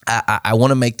I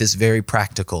want to make this very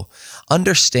practical.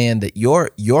 Understand that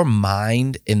your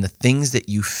mind and the things that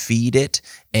you feed it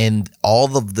and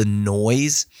all of the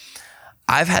noise,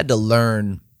 I've had to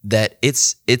learn that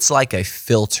it's like a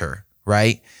filter,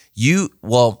 right?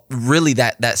 Really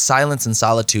that silence and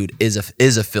solitude is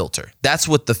a filter. That's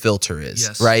what the filter is,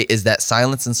 yes. right? Is that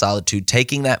silence and solitude,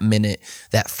 taking that minute,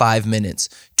 that 5 minutes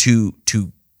to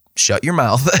shut your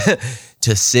mouth,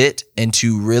 to sit and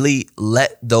to really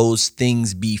let those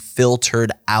things be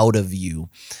filtered out of you,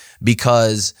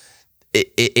 because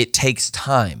it takes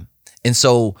time. And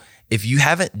so if you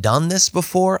haven't done this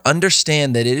before,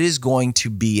 understand that it is going to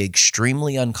be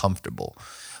extremely uncomfortable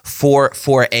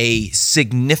for a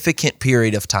significant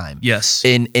period of time. Yes.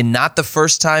 And not the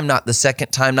first time, not the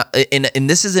second time, and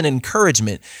this is an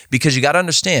encouragement, because you got to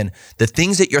understand the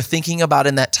things that you're thinking about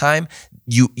in that time,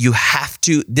 you have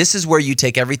to, this is where you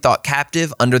take every thought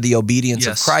captive under the obedience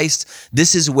of Christ.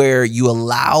 This is where you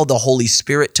allow the Holy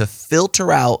Spirit to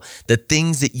filter out the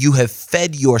things that you have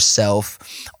fed yourself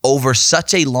over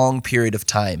such a long period of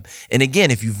time. And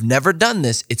again, if you've never done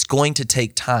this, it's going to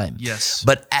take time. Yes.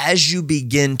 But as you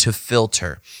begin to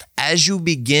filter, as you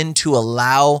begin to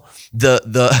allow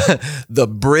the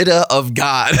Brita of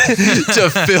God to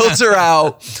filter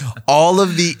out all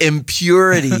of the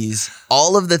impurities,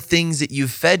 all of the things that you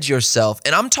fed yourself,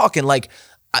 and I'm talking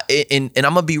and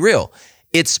I'm gonna be real,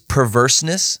 it's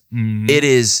perverseness, it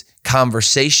is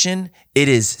conversation, it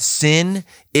is sin,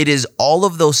 it is all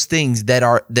of those things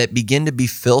that begin to be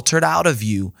filtered out of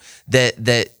you, that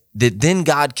then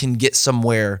God can get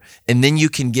somewhere, and then you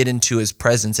can get into his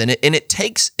presence. And it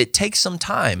takes some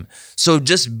time. So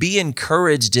just be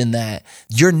encouraged in that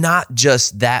you're not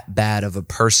just that bad of a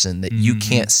person that you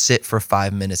can't sit for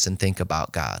 5 minutes and think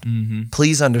about God.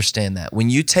 Please understand that. When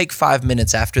you take 5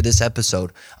 minutes after this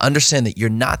episode, understand that you're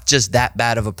not just that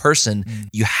bad of a person.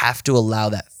 You have to allow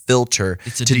that filter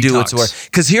to do its work.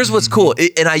 Because here's what's cool,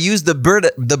 and I use the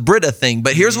Brita thing,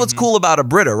 but here's what's cool about a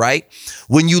Brita, right?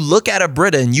 When you look at a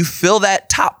Brita and you fill that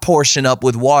top portion up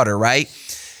with water, right?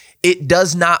 It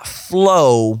does not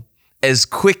flow as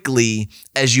quickly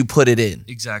as you put it in.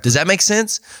 Exactly. Does that make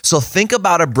sense? So think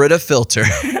about a Brita filter.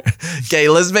 Okay,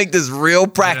 let's make this real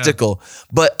practical. Yeah.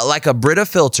 But like a Brita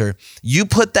filter, you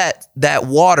put that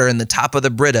water in the top of the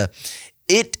Brita,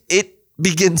 it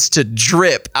begins to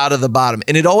drip out of the bottom.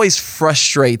 And it always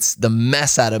frustrates the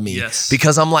mess out of me. Yes.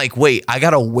 Because I'm like, wait, I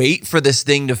got to wait for this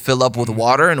thing to fill up with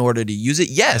water in order to use it.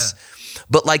 Yes. Yeah.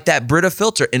 But like that Brita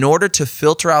filter, in order to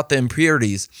filter out the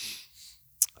impurities,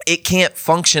 it can't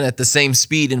function at the same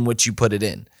speed in which you put it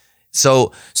in.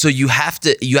 So you have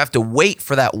to wait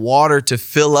for that water to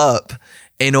fill up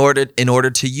in order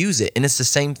to use it. And it's the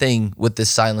same thing with this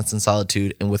silence and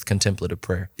solitude and with contemplative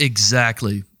prayer.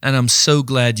 Exactly. And I'm so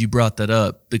glad you brought that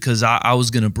up, because I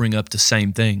was going to bring up the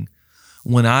same thing.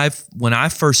 When I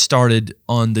first started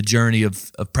on the journey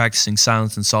of practicing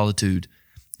silence and solitude,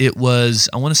 it was,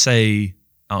 I want to say,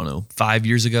 5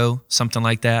 years ago, something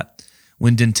like that,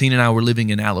 when Dentine and I were living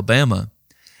in Alabama.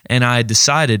 And I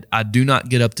decided I do not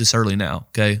get up this early now,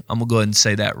 okay? I'm going to go ahead and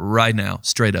say that right now,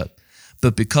 straight up.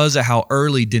 But because of how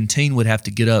early Dentine would have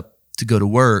to get up to go to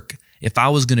work, if I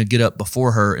was going to get up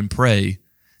before her and pray,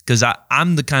 because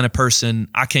I'm the kind of person,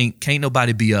 can't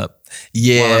nobody be up.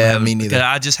 Yeah, me neither.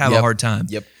 I just have a hard time.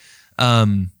 Yep.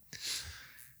 And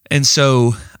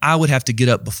so I would have to get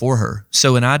up before her.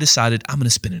 So, and I decided I'm going to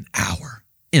spend an hour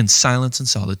in silence and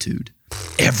solitude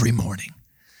every morning.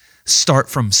 Start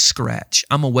from scratch.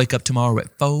 I'm going to wake up tomorrow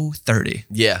at 4:30.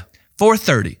 Yeah.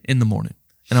 4:30 in the morning,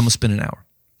 and I'm going to spend an hour.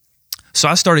 So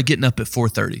I started getting up at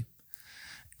 4:30,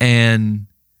 and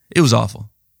it was awful.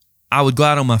 I would go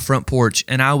out on my front porch,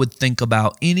 and I would think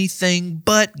about anything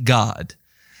but God,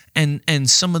 and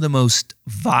some of the most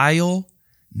vile,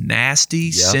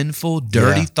 nasty, sinful,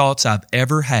 dirty thoughts I've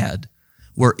ever had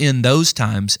were in those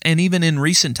times, and even in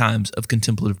recent times of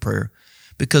contemplative prayer.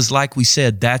 Because like we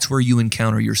said, that's where you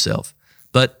encounter yourself.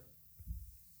 But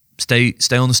stay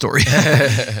on the story.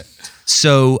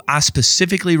 So I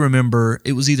specifically remember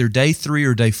it was either day 3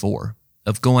 or day 4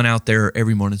 of going out there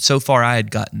every morning. So far, I had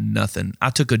gotten nothing. I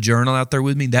took a journal out there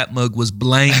with me. That mug was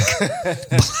blank,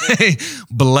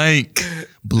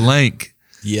 blank.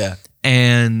 Yeah.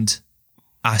 And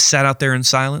I sat out there in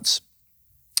silence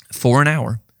for an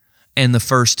hour. And the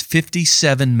first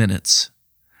 57 minutes,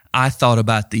 I thought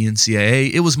about the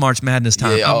NCAA. It was March Madness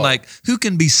time. Yeah, I'm like, who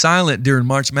can be silent during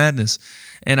March Madness?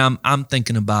 And I'm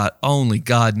thinking about only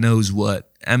God knows what.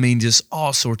 I mean, just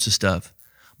all sorts of stuff.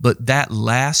 But that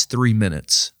last 3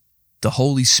 minutes, the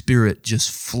Holy Spirit just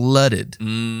flooded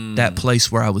that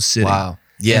place where I was sitting. Wow.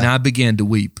 Yeah. And I began to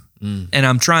weep. And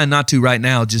I'm trying not to right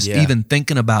now, just even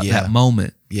thinking about that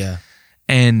moment. Yeah.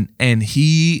 And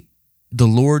the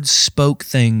Lord spoke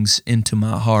things into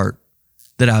my heart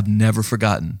that I've never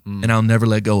forgotten and I'll never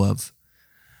let go of.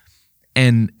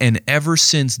 And ever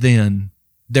since then,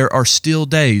 there are still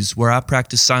days where I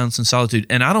practice silence and solitude,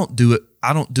 and I don't do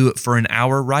it for an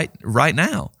hour right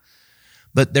now.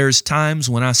 But there's times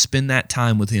when I spend that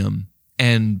time with him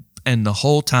and the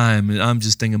whole time I'm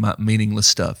just thinking about meaningless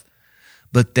stuff.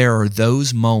 But there are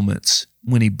those moments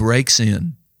when he breaks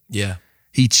in. Yeah.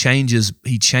 He changes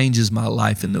my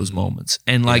life in those moments.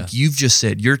 And like you've just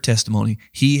said, your testimony,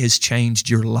 he has changed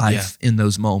your life in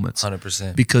those moments.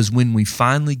 100%. Because when we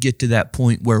finally get to that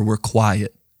point where we're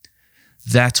quiet,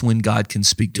 that's when God can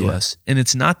speak to us. And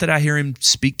it's not that I hear him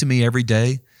speak to me every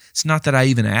day. It's not that I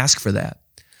even ask for that.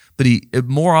 But he,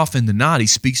 more often than not, he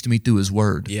speaks to me through his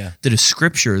word. Yeah. That a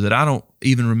scripture that I don't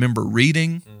even remember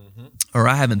reading or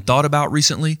I haven't thought about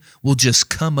recently will just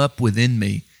come up within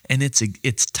me. And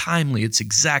it's timely. It's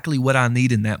exactly what I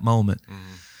need in that moment.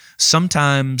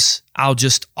 Sometimes I'll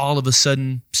just all of a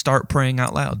sudden start praying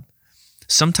out loud.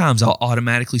 Sometimes I'll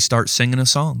automatically start singing a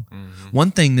song.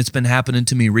 One thing that's been happening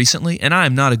to me recently, and I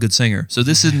am not a good singer, so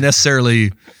this isn't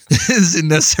necessarily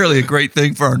a great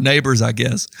thing for our neighbors, I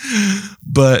guess.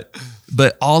 But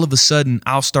all of a sudden,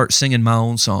 I'll start singing my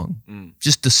own song,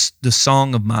 just the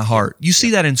song of my heart. You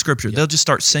see that in Scripture; they'll just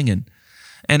start singing.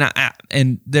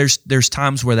 And there's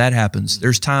times where that happens.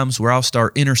 There's times where I'll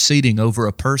start interceding over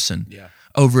a person,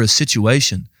 over a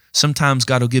situation. Sometimes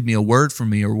God will give me a word for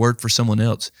me or a word for someone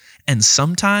else. And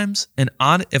sometimes,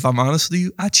 if I'm honest with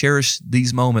you, I cherish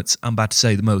these moments I'm about to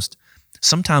say the most.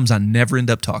 Sometimes I never end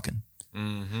up talking.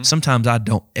 Sometimes I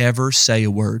don't ever say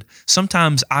a word.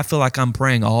 Sometimes I feel like I'm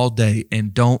praying all day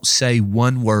and don't say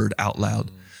one word out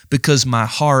loud because my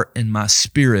heart and my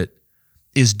spirit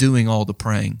is doing all the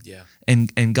praying. Yeah.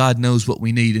 And God knows what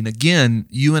we need. And again,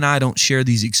 you and I don't share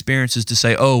these experiences to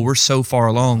say, oh, we're so far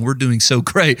along, we're doing so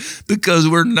great, because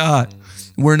we're not.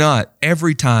 We're not.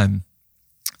 Every time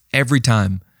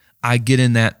I get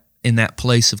in that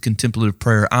place of contemplative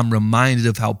prayer, I'm reminded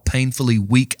of how painfully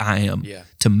weak I am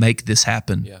to make this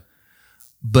happen. Yeah.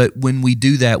 But when we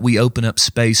do that, we open up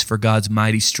space for God's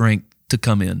mighty strength to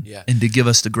come in and to give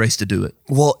us the grace to do it.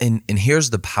 Well, and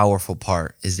here's the powerful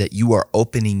part is that you are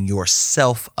opening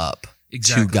yourself up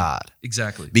to God.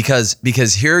 Exactly. Because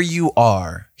here you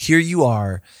are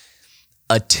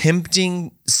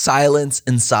attempting silence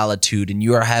and solitude, and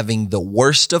you are having the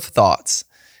worst of thoughts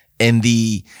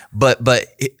but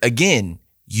again,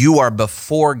 you are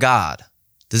before God.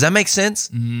 Does that make sense?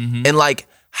 And like,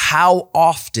 how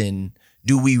often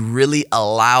do we really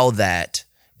allow that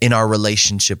in our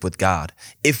relationship with God?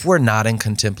 If we're not in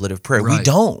contemplative prayer, we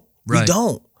don't. We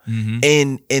don't.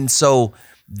 And so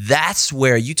that's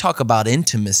where you talk about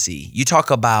intimacy. You talk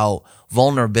about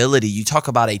vulnerability. You talk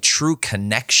about a true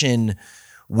connection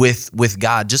with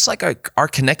God, just like our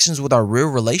connections with our real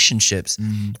relationships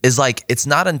is like, it's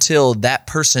not until that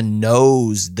person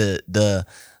knows the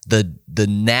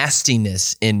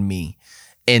nastiness in me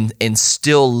and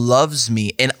still loves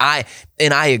me. And I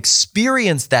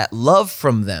experience that love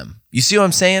from them. You see what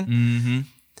I'm saying?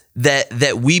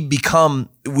 That we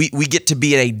get to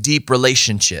be in a deep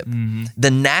relationship.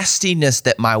 The nastiness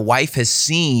that my wife has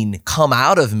seen come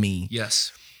out of me.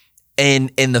 Yes.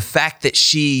 And the fact that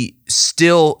she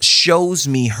still shows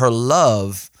me her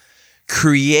love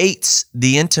creates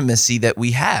the intimacy that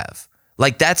we have.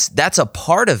 Like that's a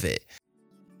part of it.